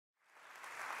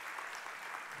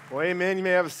Well, amen. You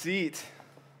may have a seat.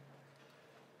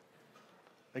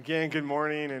 Again, good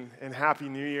morning and Happy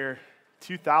New Year.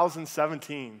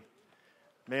 2017.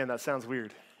 Man, that sounds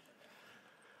weird.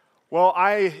 Well,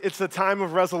 it's a time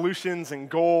of resolutions and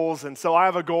goals, and so I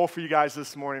have a goal for you guys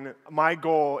this morning. My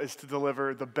goal is to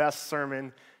deliver the best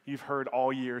sermon you've heard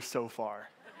all year so far.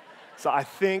 So I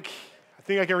think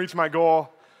I can reach my goal.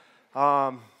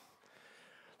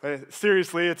 But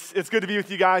seriously, it's good to be with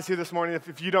you guys here this morning.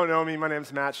 If you don't know me, my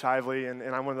name's Matt Shively, and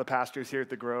I'm one of the pastors here at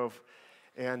the Grove.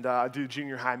 And I do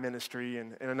junior high ministry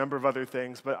and a number of other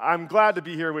things. But I'm glad to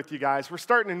be here with you guys. We're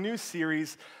starting a new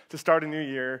series to start a new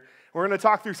year. We're going to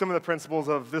talk through some of the principles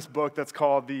of this book that's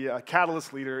called The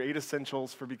Catalyst Leader, 8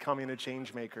 Essentials for Becoming a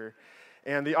Change Maker.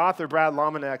 And the author, Brad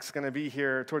Lomanek's going to be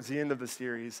here towards the end of the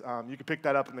series. You can pick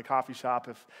that up in the coffee shop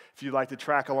if you'd like to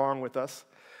track along with us.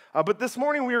 But this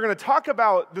morning we are going to talk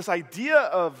about this idea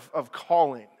of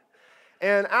calling.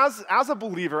 And as a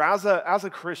believer, as a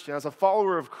Christian, as a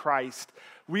follower of Christ,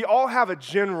 we all have a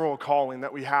general calling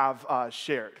that we have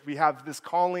shared. We have this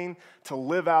calling to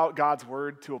live out God's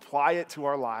word, to apply it to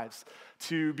our lives,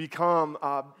 to become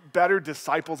better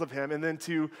disciples of Him, and then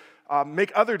to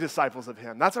make other disciples of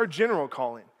Him. That's our general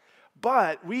calling.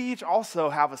 But we each also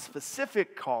have a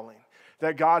specific calling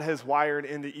that God has wired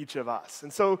into each of us.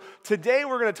 And so today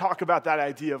we're going to talk about that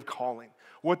idea of calling,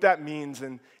 what that means,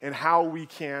 and how we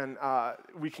can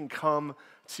come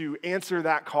to answer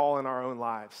that call in our own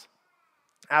lives.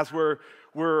 As we're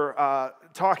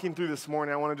talking through this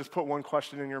morning, I want to just put one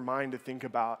question in your mind to think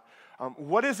about.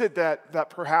 What is it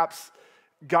that perhaps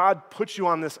God put you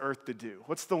on this earth to do?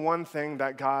 What's the one thing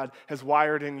that God has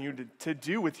wired in you to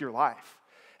do with your life?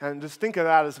 And just think of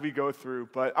that as we go through.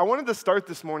 But I wanted to start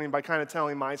this morning by kind of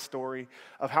telling my story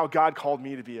of how God called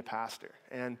me to be a pastor.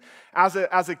 And as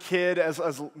a kid,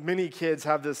 as many kids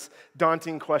have this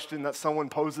daunting question that someone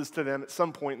poses to them at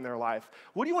some point in their life.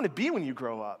 What do you want to be when you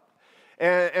grow up?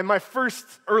 And my first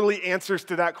early answers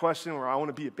to that question were, I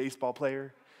want to be a baseball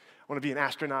player. I want to be an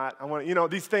astronaut. I want,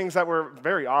 these things that were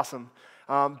very awesome.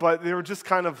 But they were just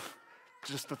kind of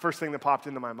just the first thing that popped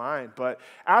into my mind. But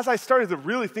as I started to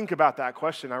really think about that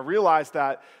question, I realized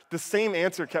that the same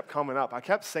answer kept coming up. I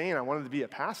kept saying I wanted to be a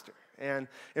pastor. And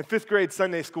in 5th grade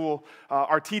Sunday school,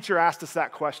 our teacher asked us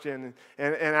that question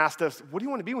and asked us, what do you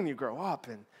want to be when you grow up?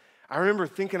 And I remember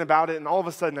thinking about it, and all of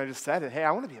a sudden I just said it, hey, I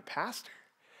want to be a pastor.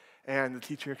 And the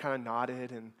teacher kind of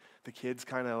nodded, and the kids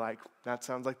kind of like, that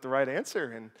sounds like the right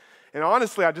answer. And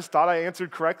honestly, I just thought I answered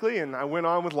correctly, and I went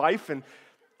on with life, and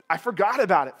I forgot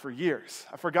about it for years.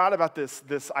 I forgot about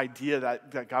this idea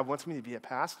that God wants me to be a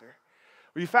pastor.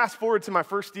 Well, you fast forward to my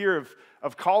first year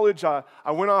of college. I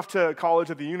went off to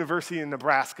college at the University in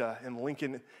Nebraska, in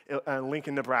Lincoln,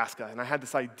 Nebraska, and I had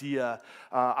this idea.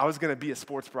 I was going to be a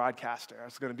sports broadcaster. I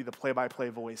was going to be the play-by-play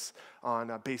voice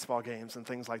on baseball games and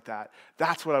things like that.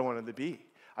 That's what I wanted to be.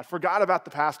 I forgot about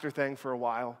the pastor thing for a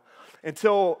while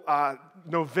until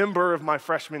November of my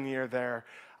freshman year there.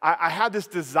 I had this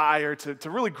desire to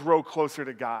really grow closer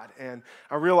to God, and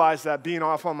I realized that being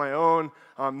off on my own,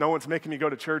 no one's making me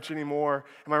go to church anymore,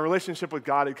 and my relationship with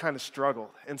God had kind of struggled.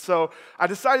 And so I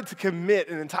decided to commit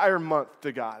an entire month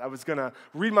to God. I was going to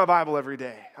read my Bible every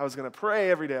day. I was going to pray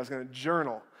every day. I was going to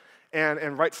journal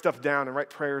and write stuff down and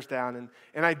write prayers down,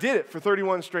 and I did it for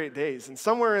 31 straight days. And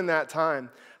somewhere in that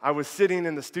time, I was sitting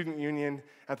in the student union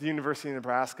at the University of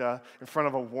Nebraska in front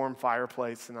of a warm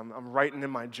fireplace, and I'm writing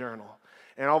in my journal.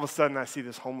 And all of a sudden, I see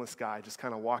this homeless guy just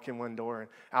kind of walk in one door and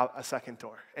out a second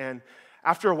door. And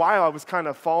after a while, I was kind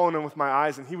of following him with my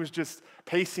eyes, and he was just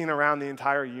pacing around the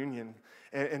entire union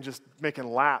and just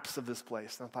making laps of this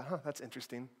place. And I thought, that's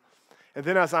interesting. And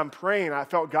then as I'm praying, I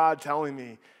felt God telling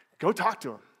me, go talk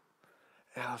to him.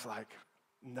 And I was like,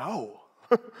 no,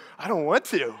 I don't want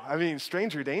to. I mean,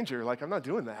 stranger danger, like I'm not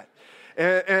doing that.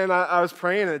 And I was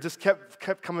praying, and it just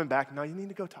kept coming back. No, you need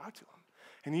to go talk to him.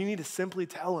 And you need to simply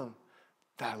tell him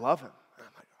that I love him. And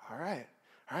I'm like,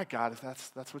 all right, God, if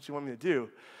that's what you want me to do.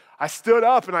 I stood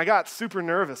up, and I got super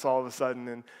nervous all of a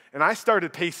sudden, and I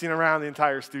started pacing around the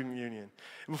entire student union.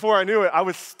 And before I knew it, I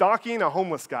was stalking a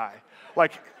homeless guy.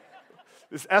 Like,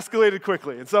 this escalated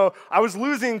quickly. And so I was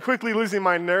quickly losing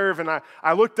my nerve, and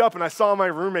I looked up, and I saw my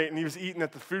roommate, and he was eating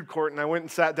at the food court, and I went and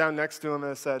sat down next to him,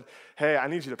 and I said, hey, I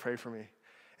need you to pray for me.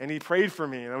 And he prayed for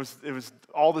me, and it was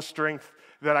all the strength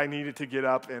that I needed to get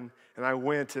up, and I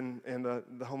went, and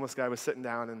the homeless guy was sitting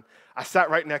down, and I sat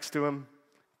right next to him,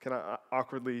 kind of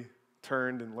awkwardly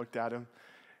turned and looked at him,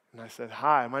 and I said,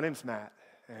 hi, my name's Matt.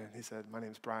 And he said, my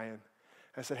name's Brian.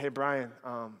 I said, hey, Brian,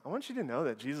 I want you to know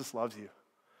that Jesus loves you.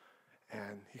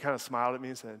 And he kind of smiled at me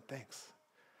and said, thanks.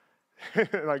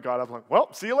 And I got up, I'm like,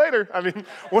 well, see you later. I mean,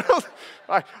 what else?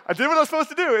 I did what I was supposed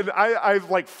to do. And I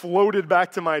like floated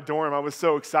back to my dorm. I was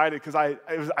so excited because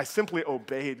I simply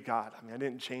obeyed God. I mean, I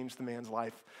didn't change the man's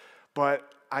life,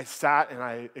 but I sat and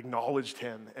I acknowledged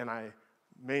him, and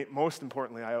most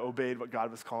importantly, I obeyed what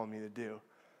God was calling me to do.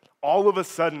 All of a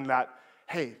sudden that,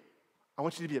 hey, I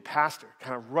want you to be a pastor,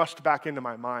 kind of rushed back into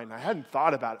my mind. I hadn't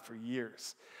thought about it for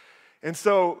years. And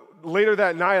so later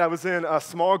that night, I was in a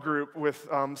small group with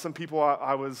some people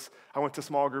I went to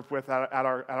small group with at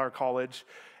our college.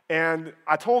 And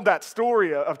I told that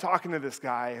story of talking to this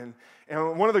guy.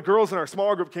 And one of the girls in our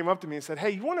small group came up to me and said, hey,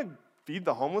 you want to feed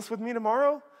the homeless with me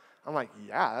tomorrow? I'm like,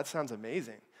 yeah, that sounds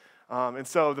amazing. And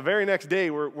so the very next day,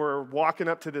 we're walking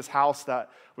up to this house that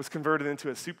was converted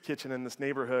into a soup kitchen in this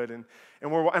neighborhood. And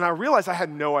I realized I had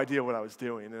no idea what I was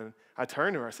doing. And I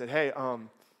turned to her, I said, hey,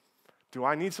 do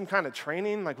I need some kind of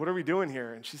training? Like, what are we doing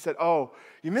here? And she said, oh,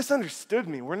 you misunderstood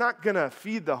me. We're not going to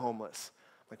feed the homeless.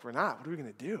 I'm like, we're not. What are we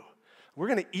going to do? We're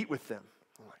going to eat with them.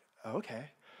 I'm like,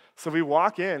 okay. So we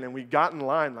walk in, and we got in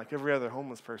line like every other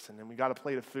homeless person, and we got a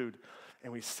plate of food,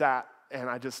 and we sat, and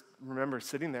I just remember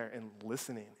sitting there and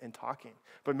listening and talking,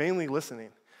 but mainly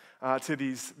listening to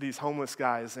these homeless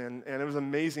guys. And it was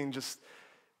amazing just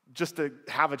to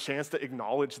have a chance to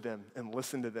acknowledge them and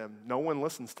listen to them. No one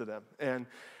listens to them. And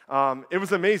it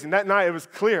was amazing. That night, it was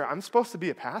clear, I'm supposed to be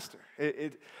a pastor.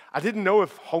 I didn't know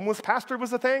if homeless pastor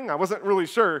was a thing. I wasn't really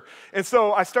sure. And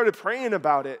so I started praying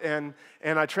about it, and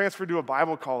I transferred to a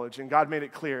Bible college, and God made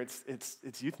it clear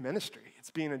it's youth ministry. It's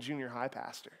being a junior high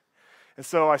pastor. And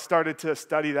so I started to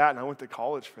study that, and I went to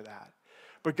college for that.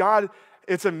 But God,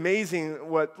 it's amazing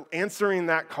what answering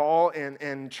that call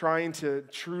and trying to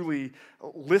truly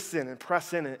listen and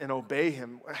press in and obey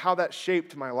him, how that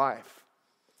shaped my life.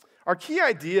 Our key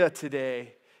idea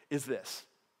today is this.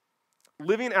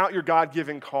 Living out your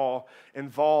God-given call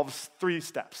involves 3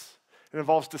 steps. It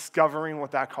involves discovering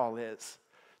what that call is,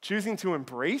 choosing to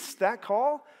embrace that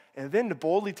call, and then to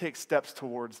boldly take steps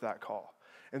towards that call.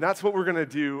 And that's what we're going to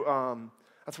do.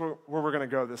 That's where we're going to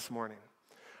go this morning.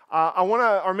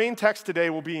 Our main text today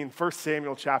will be in 1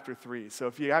 Samuel chapter 3. So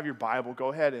if you have your Bible,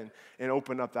 go ahead and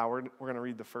open up that. We're going to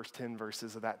read the first 10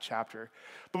 verses of that chapter.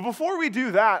 But before we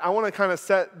do that, I want to kind of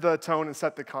set the tone and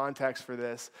set the context for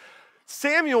this.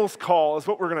 Samuel's call is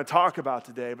what we're going to talk about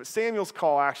today, but Samuel's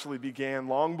call actually began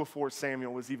long before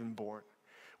Samuel was even born,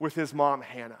 with his mom,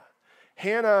 Hannah.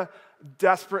 Hannah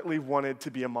desperately wanted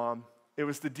to be a mom. It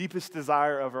was the deepest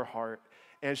desire of her heart.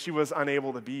 And she was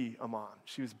unable to be a mom.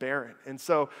 She was barren. And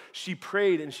so she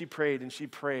prayed and she prayed and she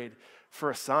prayed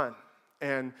for a son.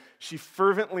 And she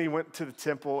fervently went to the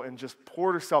temple and just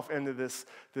poured herself into this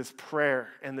prayer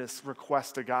and this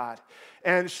request to God.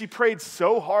 And she prayed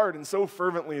so hard and so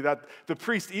fervently that the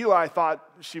priest Eli thought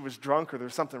she was drunk or there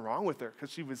was something wrong with her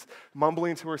because she was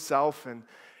mumbling to herself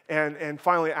and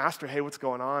finally asked her, hey, what's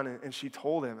going on? And she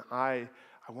told him, I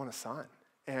want a son.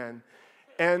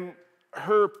 And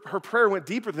her prayer went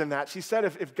deeper than that. She said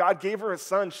if God gave her a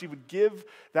son, she would give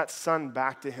that son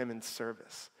back to him in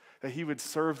service, that he would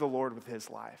serve the Lord with his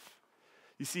life.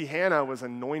 You see, Hannah was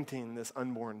anointing this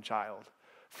unborn child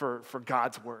for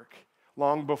God's work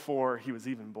long before he was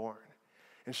even born.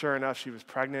 And sure enough, she was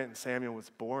pregnant and Samuel was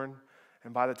born.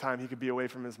 And by the time he could be away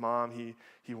from his mom,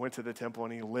 he went to the temple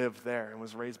and he lived there and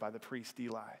was raised by the priest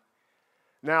Eli.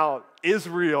 Now,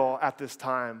 Israel at this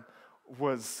time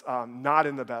was not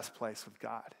in the best place with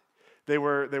God. They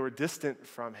were distant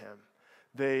from him.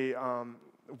 They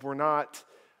were not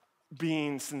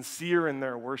being sincere in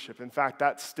their worship. In fact,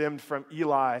 that stemmed from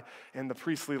Eli and the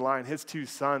priestly line. His 2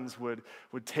 sons would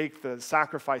take the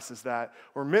sacrifices that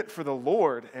were meant for the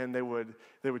Lord, and they would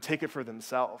take it for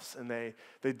themselves. And they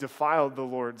defiled the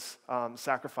Lord's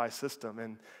sacrifice system,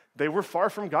 and they were far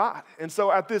from God. And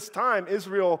so at this time,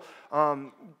 Israel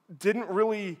didn't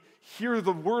really hear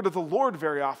the word of the Lord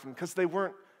very often because they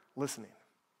weren't listening.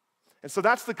 And so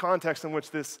that's the context in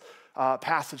which this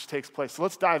passage takes place. So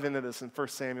let's dive into this in 1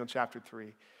 Samuel chapter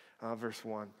 3, verse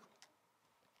 1.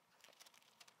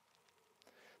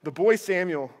 The boy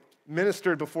Samuel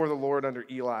ministered before the Lord under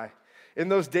Eli. In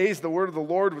those days, the word of the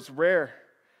Lord was rare.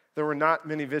 There were not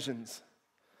many visions.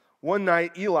 One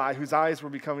night, Eli, whose eyes were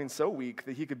becoming so weak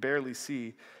that he could barely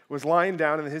see, was lying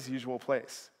down in his usual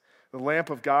place. The lamp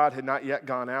of God had not yet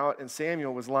gone out, and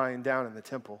Samuel was lying down in the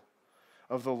temple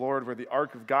of the Lord where the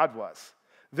ark of God was.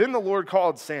 Then the Lord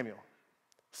called Samuel.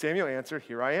 Samuel answered,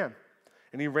 "Here I am."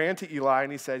 And he ran to Eli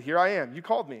and he said, "Here I am, you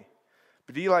called me."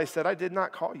 But Eli said, "I did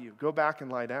not call you. Go back and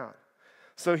lie down."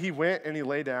 So he went and he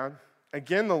lay down.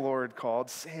 Again the Lord called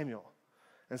Samuel.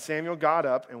 And Samuel got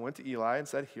up and went to Eli and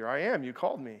said, "Here I am, you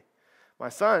called me." "My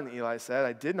son," Eli said,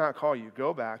 "I did not call you.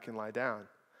 Go back and lie down."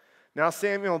 Now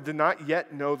Samuel did not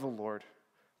yet know the Lord.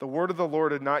 The word of the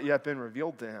Lord had not yet been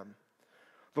revealed to him.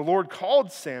 The Lord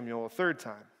called Samuel a third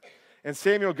time. And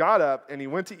Samuel got up and he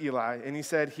went to Eli and he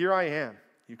said, "Here I am.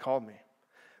 You called me."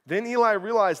 Then Eli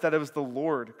realized that it was the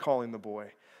Lord calling the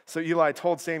boy. So Eli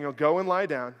told Samuel, "Go and lie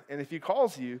down, and if he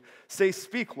calls you, say,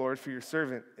 'Speak, Lord, for your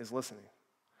servant is listening.'"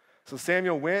 So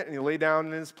Samuel went and he lay down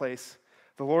in his place.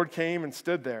 The Lord came and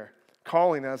stood there,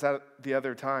 calling as at the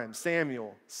other time,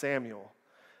 "Samuel, Samuel."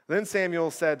 Then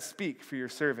Samuel said, "Speak, for your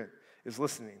servant is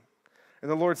listening." And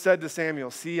the Lord said to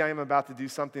Samuel, "See, I am about to do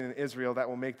something in Israel that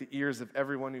will make the ears of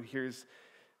everyone who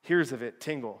hears of it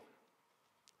tingle."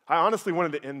 I honestly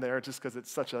wanted to end there just because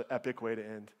it's such an epic way to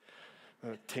end.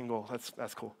 Tingle,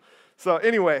 that's cool. So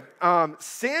anyway,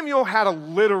 Samuel had a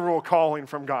literal calling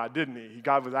from God, didn't he?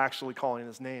 God was actually calling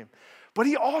his name. But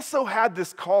he also had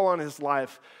this call on his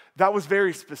life that was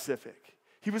very specific.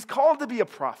 He was called to be a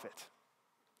prophet.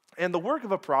 And the work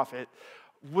of a prophet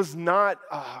was not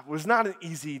an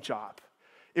easy job.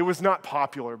 It was not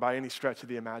popular by any stretch of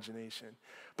the imagination.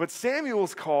 But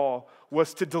Samuel's call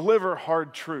was to deliver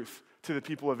hard truth to the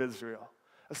people of Israel,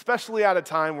 especially at a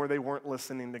time where they weren't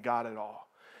listening to God at all.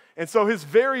 And so his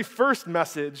very first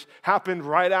message happened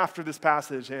right after this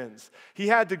passage ends. He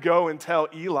had to go and tell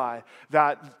Eli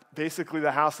that basically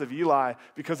the house of Eli,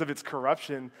 because of its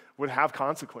corruption, would have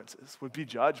consequences, would be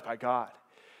judged by God.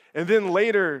 And then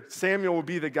later, Samuel would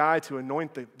be the guy to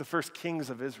anoint the first kings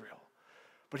of Israel.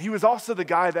 But he was also the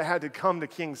guy that had to come to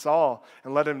King Saul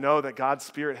and let him know that God's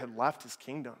Spirit had left his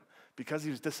kingdom because he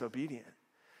was disobedient.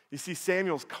 You see,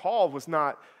 Samuel's call was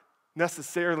not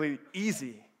necessarily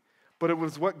easy, but it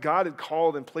was what God had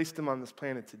called and placed him on this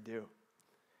planet to do.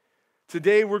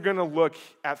 Today, we're going to look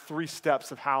at 3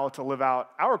 steps of how to live out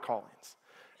our callings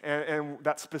and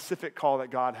that specific call that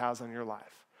God has on your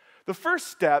life. The first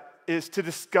step is to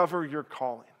discover your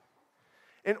calling.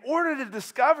 In order to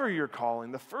discover your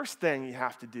calling, the first thing you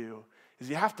have to do is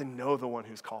you have to know the one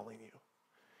who's calling you.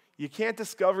 You can't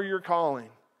discover your calling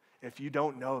if you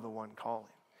don't know the one calling.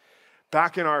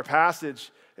 Back in our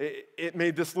passage, it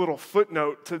made this little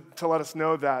footnote to let us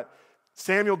know that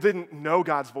Samuel didn't know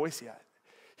God's voice yet.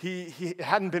 He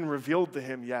hadn't been revealed to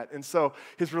him yet. And so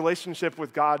his relationship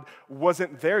with God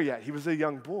wasn't there yet. He was a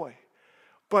young boy.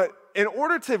 But in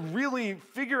order to really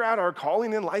figure out our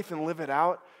calling in life and live it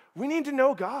out, we need to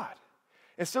know God.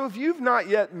 And so if you've not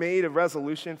yet made a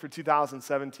resolution for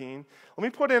 2017, let me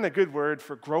put in a good word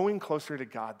for growing closer to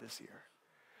God this year.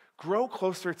 Grow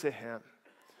closer to Him.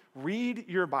 Read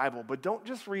your Bible, but don't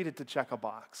just read it to check a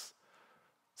box.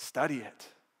 Study it,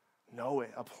 know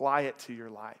it, apply it to your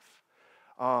life.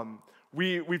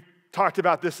 We've talked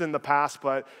about this in the past,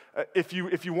 but if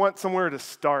you want somewhere to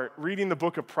start, reading the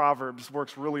book of Proverbs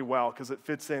works really well because it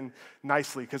fits in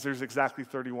nicely because there's exactly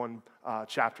 31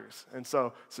 chapters. And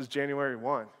so this is January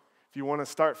 1. If you want to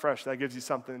start fresh, that gives you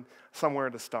somewhere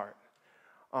to start.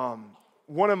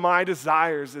 One of my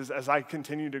desires is, as I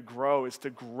continue to grow, is to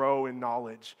grow in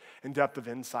knowledge and depth of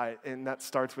insight, and that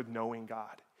starts with knowing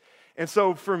God. And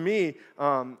so for me,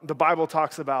 the Bible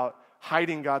talks about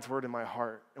hiding God's word in my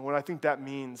heart. And what I think that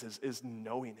means is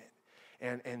knowing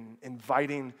it and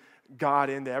inviting God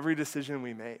into every decision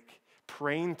we make,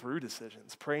 praying through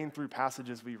decisions, praying through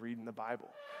passages we read in the Bible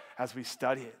as we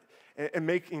study it, and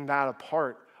making that a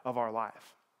part of our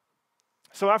life.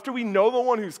 So after we know the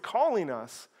one who's calling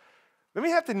us, then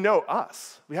we have to know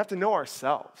us. We have to know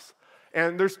ourselves.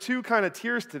 And there's 2 kind of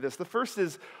tiers to this. The first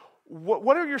is,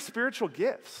 what are your spiritual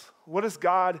gifts? What has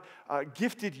God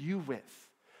gifted you with?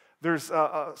 There's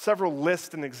several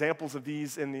lists and examples of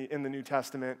these in the New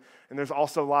Testament, and there's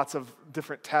also lots of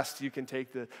different tests you can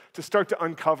take to start to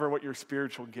uncover what your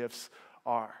spiritual gifts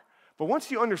are. But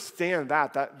once you understand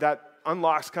that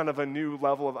unlocks kind of a new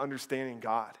level of understanding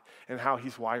God and how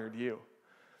He's wired you.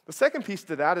 The second piece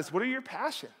to that is, what are your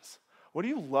passions? What do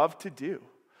you love to do?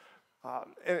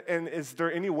 And is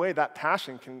there any way that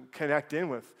passion can connect in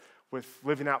with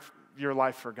living out your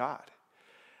life for God?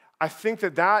 I think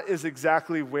that is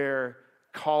exactly where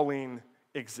calling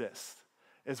exists,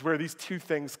 is where these 2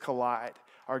 things collide,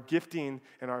 our gifting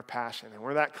and our passion. And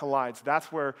where that collides,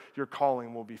 that's where your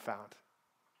calling will be found.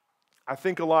 I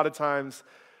think a lot of times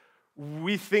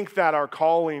we think that our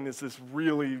calling is this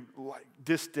really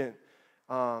distant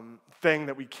thing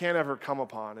that we can't ever come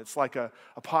upon. It's like a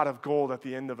pot of gold at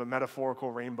the end of a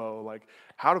metaphorical rainbow. Like,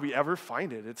 how do we ever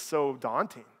find it? It's so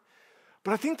daunting.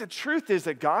 But I think the truth is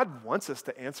that God wants us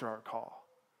to answer our call.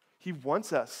 He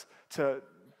wants us to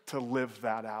live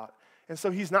that out. And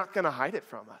so He's not going to hide it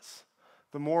from us.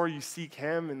 The more you seek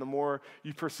him and the more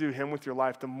you pursue him with your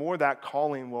life, the more that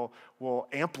calling will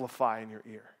amplify in your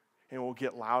ear and will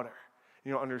get louder.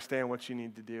 You'll understand what you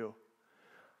need to do.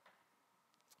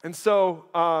 And so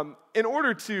in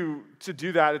order to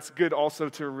do that, it's good also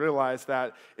to realize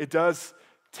that it does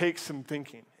take some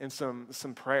thinking and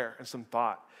some prayer and some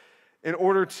thought. In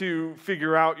order to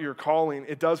figure out your calling,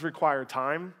 it does require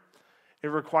time. It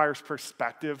requires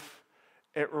perspective.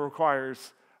 It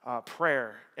requires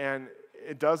prayer. And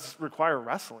it does require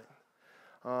wrestling.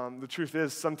 The truth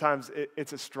is, sometimes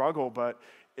it's a struggle, but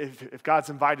if God's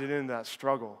invited into that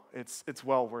struggle, it's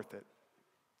well worth it.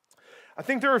 I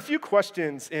think there are a few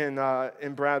questions in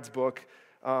Brad's book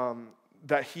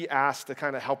that he asked to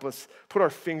kind of help us put our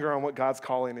finger on what God's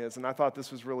calling is, and I thought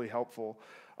this was really helpful.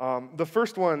 The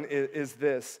first one is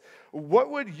this: what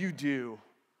would you do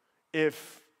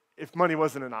if money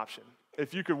wasn't an option?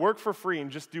 If you could work for free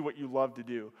and just do what you love to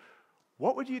do,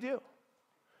 what would you do?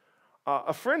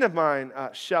 A friend of mine,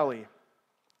 Shively,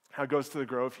 goes to the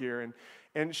Grove here,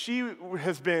 and she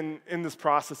has been in this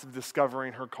process of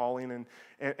discovering her calling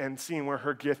and seeing where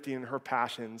her gifting and her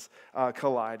passions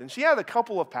collide. And she had a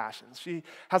couple of passions. She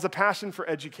has a passion for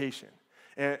education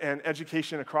and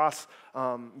education across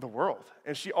the world.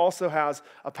 And she also has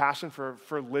a passion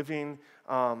for living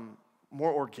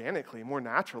more organically, more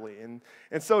naturally.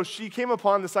 And so she came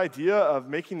upon this idea of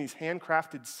making these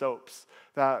handcrafted soaps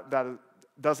that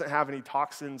doesn't have any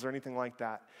toxins or anything like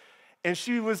that. And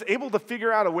she was able to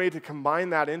figure out a way to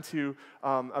combine that into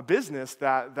a business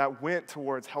that went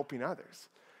towards helping others.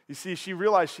 You see, she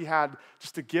realized she had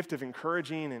just a gift of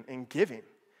encouraging and giving.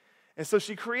 And so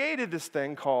she created this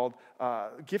thing called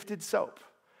Gifted Soap.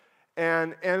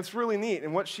 And it's really neat.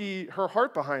 And her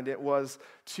heart behind it was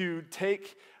to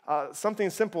take something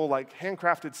simple like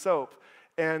handcrafted soap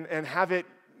and have it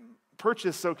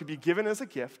purchased so it could be given as a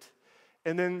gift.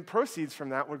 And then proceeds from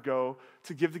that would go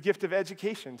to give the gift of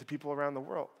education to people around the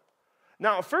world.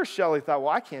 Now, at first, Shively thought, well,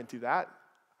 I can't do that.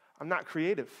 I'm not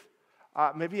creative.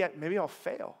 Maybe I'll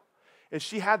fail. And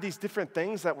she had these different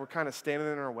things that were kind of standing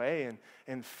in her way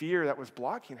and fear that was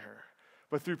blocking her.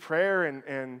 But through prayer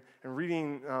and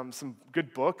reading some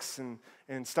good books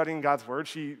and studying God's word,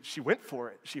 she went for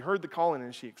it. She heard the calling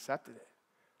and she accepted it.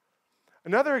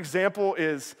 Another example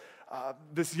is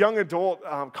this young adult,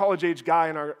 college-age guy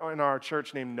in our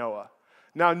church named Noah.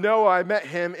 Now, Noah, I met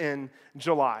him in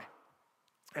July.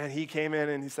 And he came in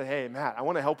and he said, hey, Matt, I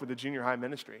want to help with the junior high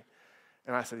ministry.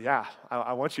 And I said, yeah,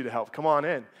 I want you to help. Come on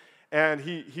in. And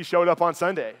he showed up on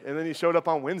Sunday, and then he showed up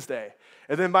on Wednesday.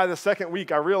 And then by the second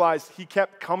week, I realized he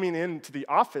kept coming into the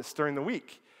office during the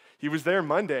week. He was there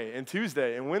Monday and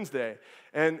Tuesday and Wednesday,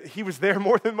 and he was there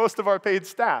more than most of our paid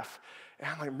staff. And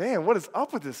I'm like, man, what is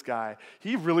up with this guy?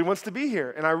 He really wants to be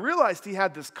here. And I realized he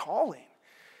had this calling.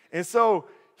 And so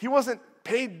he wasn't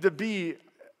paid to be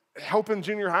helping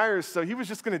junior hires, so he was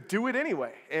just going to do it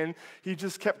anyway. And he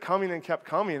just kept coming.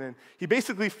 And he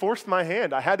basically forced my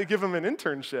hand. I had to give him an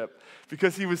internship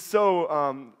because he was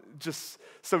so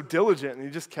diligent, and he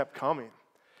just kept coming.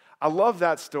 I love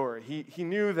that story. He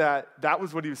knew that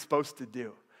was what he was supposed to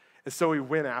do. And so he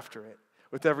went after it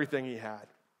with everything he had.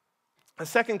 A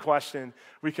second question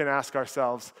we can ask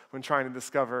ourselves when trying to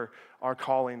discover our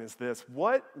calling is this: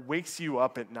 what wakes you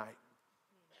up at night?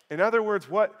 In other words,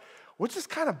 what just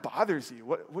kind of bothers you?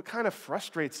 What kind of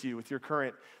frustrates you with your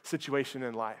current situation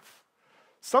in life?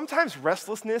 Sometimes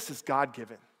restlessness is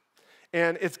God-given.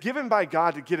 And it's given by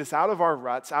God to get us out of our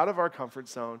ruts, out of our comfort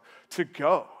zone, to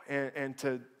go and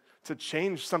to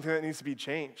change something that needs to be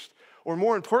changed. Or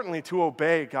more importantly, to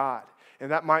obey God. And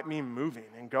that might mean moving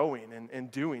and going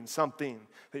and doing something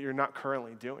that you're not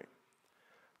currently doing.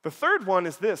 The third one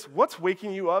is this: what's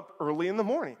waking you up early in the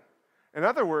morning? In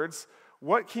other words,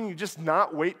 what can you just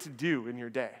not wait to do in your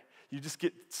day? You just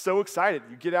get so excited.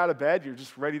 You get out of bed, you're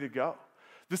just ready to go.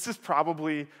 This is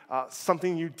probably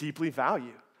something you deeply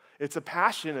value. It's a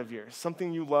passion of yours,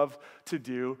 something you love to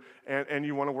do and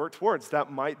you want to work towards.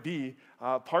 That might be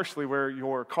partially where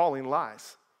your calling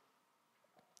lies.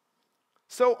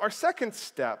 So our second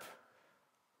step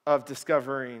of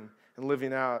discovering and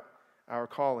living out our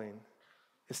calling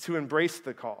is to embrace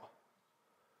the call.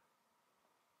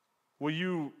 Will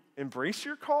you embrace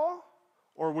your call,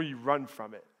 or will you run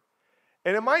from it?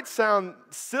 And it might sound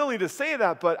silly to say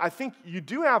that, but I think you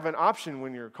do have an option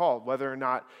when you're called, whether or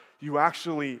not you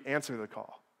actually answer the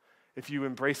call, if you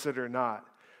embrace it or not.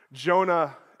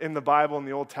 Jonah in the Bible, in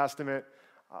the Old Testament,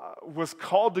 was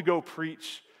called to go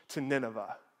preach to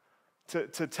Nineveh,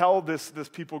 to tell this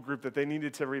people group that they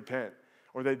needed to repent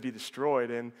or they'd be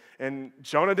destroyed. And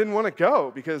Jonah didn't want to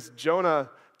go because Jonah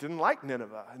didn't like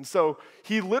Nineveh. And so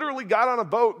he literally got on a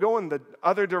boat going the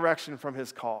other direction from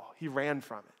his call. He ran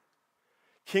from it.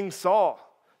 King Saul,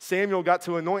 Samuel got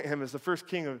to anoint him as the first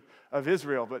king of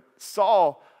Israel, but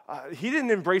Saul, he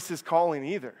didn't embrace his calling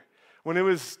either. When it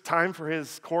was time for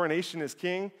his coronation as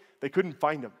king, they couldn't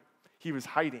find him. He was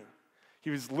hiding. He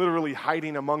was literally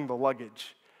hiding among the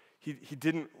luggage. He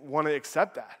didn't want to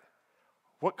accept that.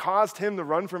 What caused him to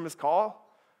run from his call?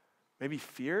 Maybe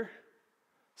fear?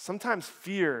 Sometimes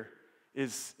fear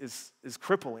is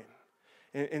crippling.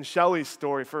 In Shelley's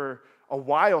story, for a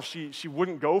while, she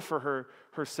wouldn't go for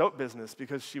her soap business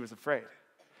because she was afraid.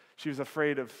 She was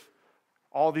afraid of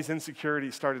all these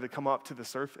insecurities started to come up to the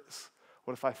surface.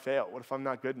 What if I fail? What if I'm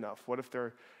not good enough? What if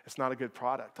it's not a good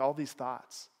product? All these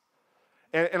thoughts.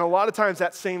 And a lot of times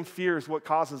that same fear is what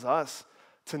causes us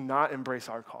to not embrace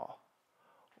our call.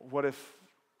 What if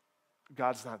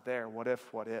God's not there? What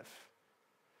if?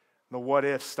 The what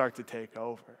ifs start to take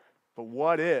over. But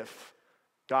what if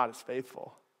God is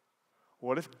faithful?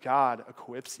 What if God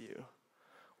equips you?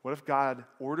 What if God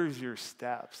orders your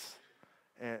steps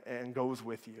and goes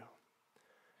with you?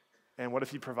 And what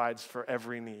if he provides for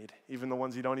every need, even the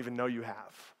ones you don't even know you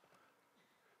have?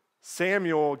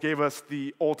 Samuel gave us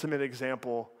the ultimate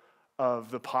example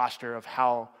of the posture of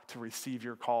how to receive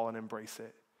your call and embrace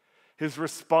it. His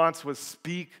response was,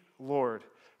 "Speak, Lord,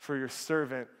 for your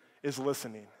servant is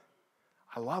listening."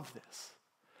 I love this.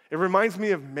 It reminds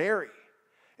me of Mary.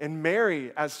 And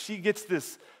Mary, as she gets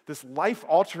this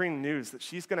life-altering news that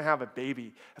she's going to have a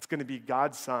baby that's going to be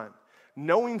God's son,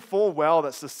 knowing full well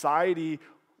that society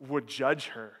would judge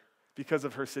her because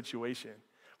of her situation,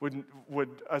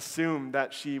 would assume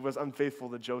that she was unfaithful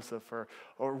to Joseph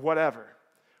or whatever.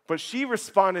 But she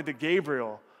responded to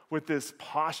Gabriel with this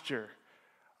posture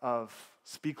of,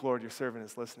 "Speak, Lord, your servant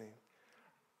is listening."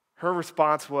 Her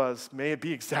response was, "May it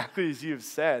be exactly as you have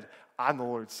said, I'm the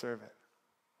Lord's servant."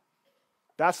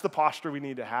 That's the posture we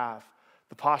need to have.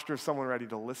 The posture of someone ready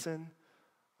to listen,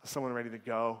 of someone ready to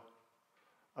go,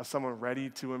 of someone ready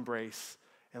to embrace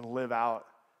and live out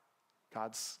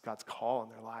God's call in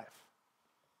their life.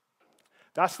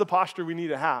 That's the posture we need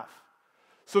to have.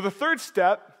 So the third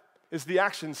step is the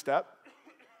action step.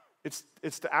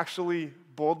 It's to actually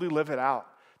boldly live it out,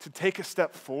 to take a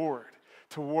step forward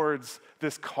towards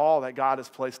this call that God has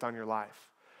placed on your life.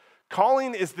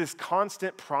 Calling is this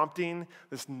constant prompting,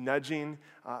 this nudging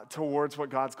towards what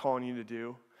God's calling you to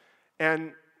do.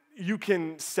 And you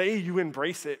can say you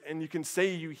embrace it, and you can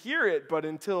say you hear it, but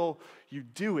until you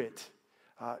do it,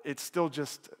 it's still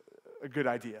just a good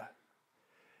idea.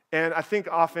 And I think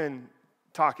often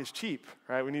talk is cheap,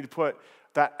 right? We need to put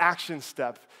that action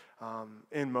step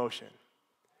in motion.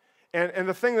 And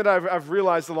the thing that I've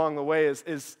realized along the way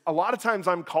is a lot of times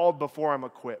I'm called before I'm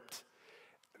equipped.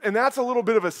 And that's a little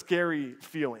bit of a scary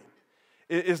feeling,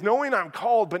 is knowing I'm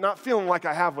called but not feeling like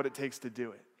I have what it takes to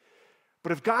do it.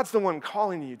 But if God's the one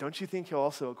calling you, don't you think he'll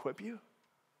also equip you?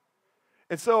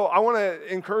 And so I want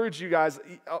to encourage you guys,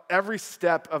 every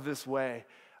step of this way,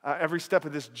 every step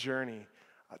of this journey,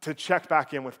 to check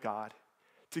back in with God,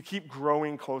 to keep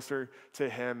growing closer to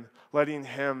him, letting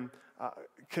him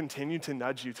continue to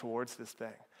nudge you towards this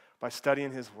thing by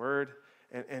studying his word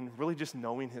and really just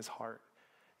knowing his heart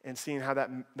and seeing how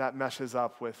that meshes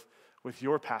up with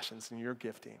your passions and your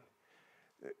gifting.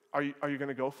 Are you going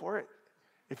to go for it?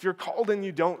 If you're called and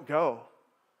you don't go,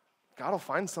 God will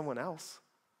find someone else.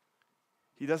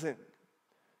 He doesn't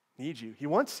need you. He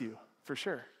wants you, for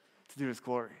sure, to do his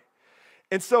glory.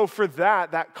 And so for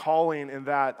that calling and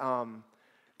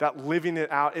that living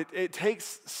it out, it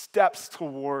takes steps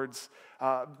towards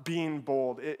being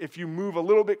bold. If you move a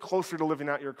little bit closer to living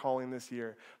out your calling this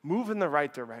year, move in the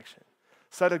right direction.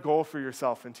 Set a goal for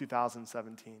yourself in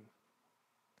 2017.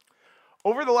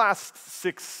 Over the last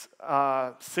six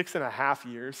and a half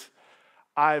years,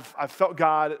 I've felt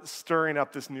God stirring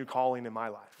up this new calling in my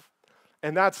life.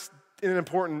 And that's an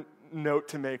important note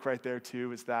to make right there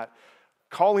too, is that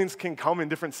callings can come in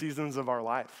different seasons of our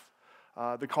life.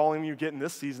 The calling you get in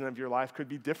this season of your life could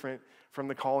be different from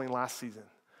the calling last season.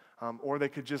 Or they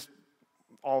could just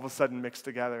all of a sudden mix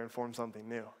together and form something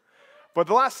new. But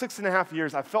the last 6.5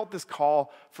 years, I felt this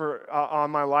call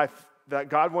on my life that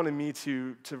God wanted me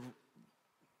to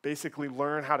basically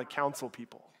learn how to counsel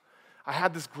people. I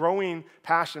had this growing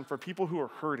passion for people who are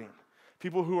hurting,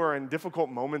 people who are in difficult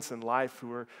moments in life,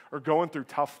 who are going through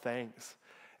tough things.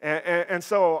 And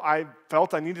so I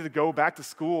felt I needed to go back to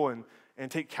school and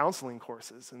take counseling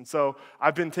courses. And so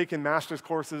I've been taking master's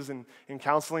courses in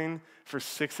counseling for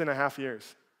 6.5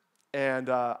 years. And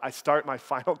I start my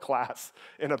final class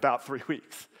in about 3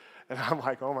 weeks. And I'm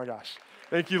like, oh my gosh,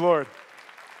 thank you, Lord.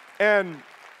 And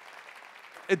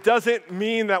it doesn't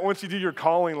mean that once you do your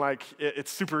calling, like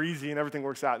it's super easy and everything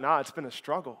works out. No, it's been a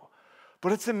struggle.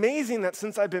 But it's amazing that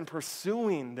since I've been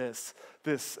pursuing this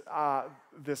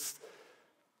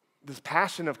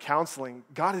passion of counseling,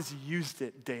 God has used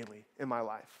it daily in my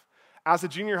life. As a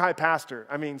junior high pastor,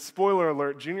 spoiler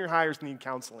alert, junior hires need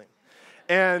counseling.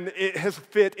 And it has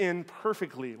fit in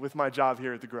perfectly with my job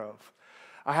here at the Grove.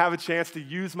 I have a chance to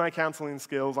use my counseling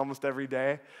skills almost every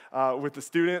day with the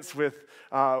students, with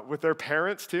their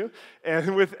parents too,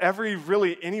 and with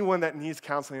anyone that needs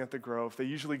counseling at the Grove. They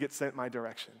usually get sent my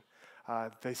direction.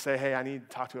 They say, hey, I need to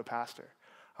talk to a pastor.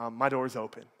 My door's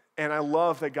open. And I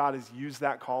love that God has used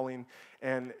that calling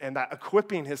and that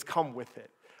equipping has come with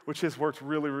it, which has worked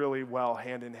really, really well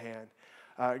hand in hand.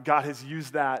 God has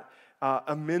used that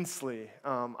immensely,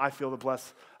 I feel, to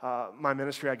bless my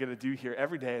ministry I get to do here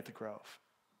every day at the Grove.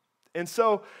 And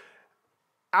so,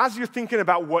 as you're thinking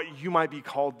about what you might be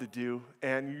called to do,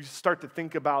 and you start to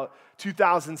think about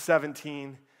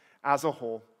 2017 as a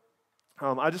whole,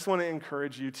 I just want to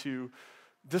encourage you to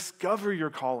discover your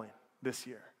calling this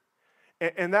year.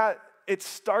 And that it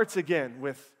starts again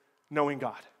with knowing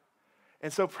God.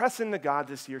 And so press into God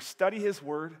this year. Study His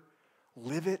Word,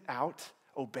 live it out,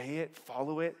 obey it,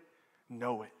 follow it,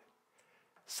 know it.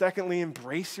 Secondly,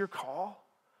 embrace your call.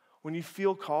 When you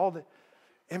feel called,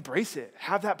 embrace it.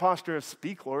 Have that posture of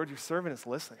speak, Lord, your servant is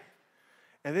listening.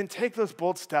 And then take those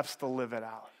bold steps to live it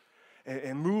out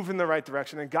and move in the right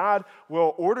direction. And God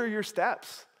will order your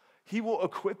steps. He will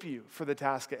equip you for the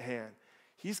task at hand.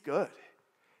 He's good,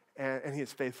 and He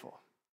is faithful.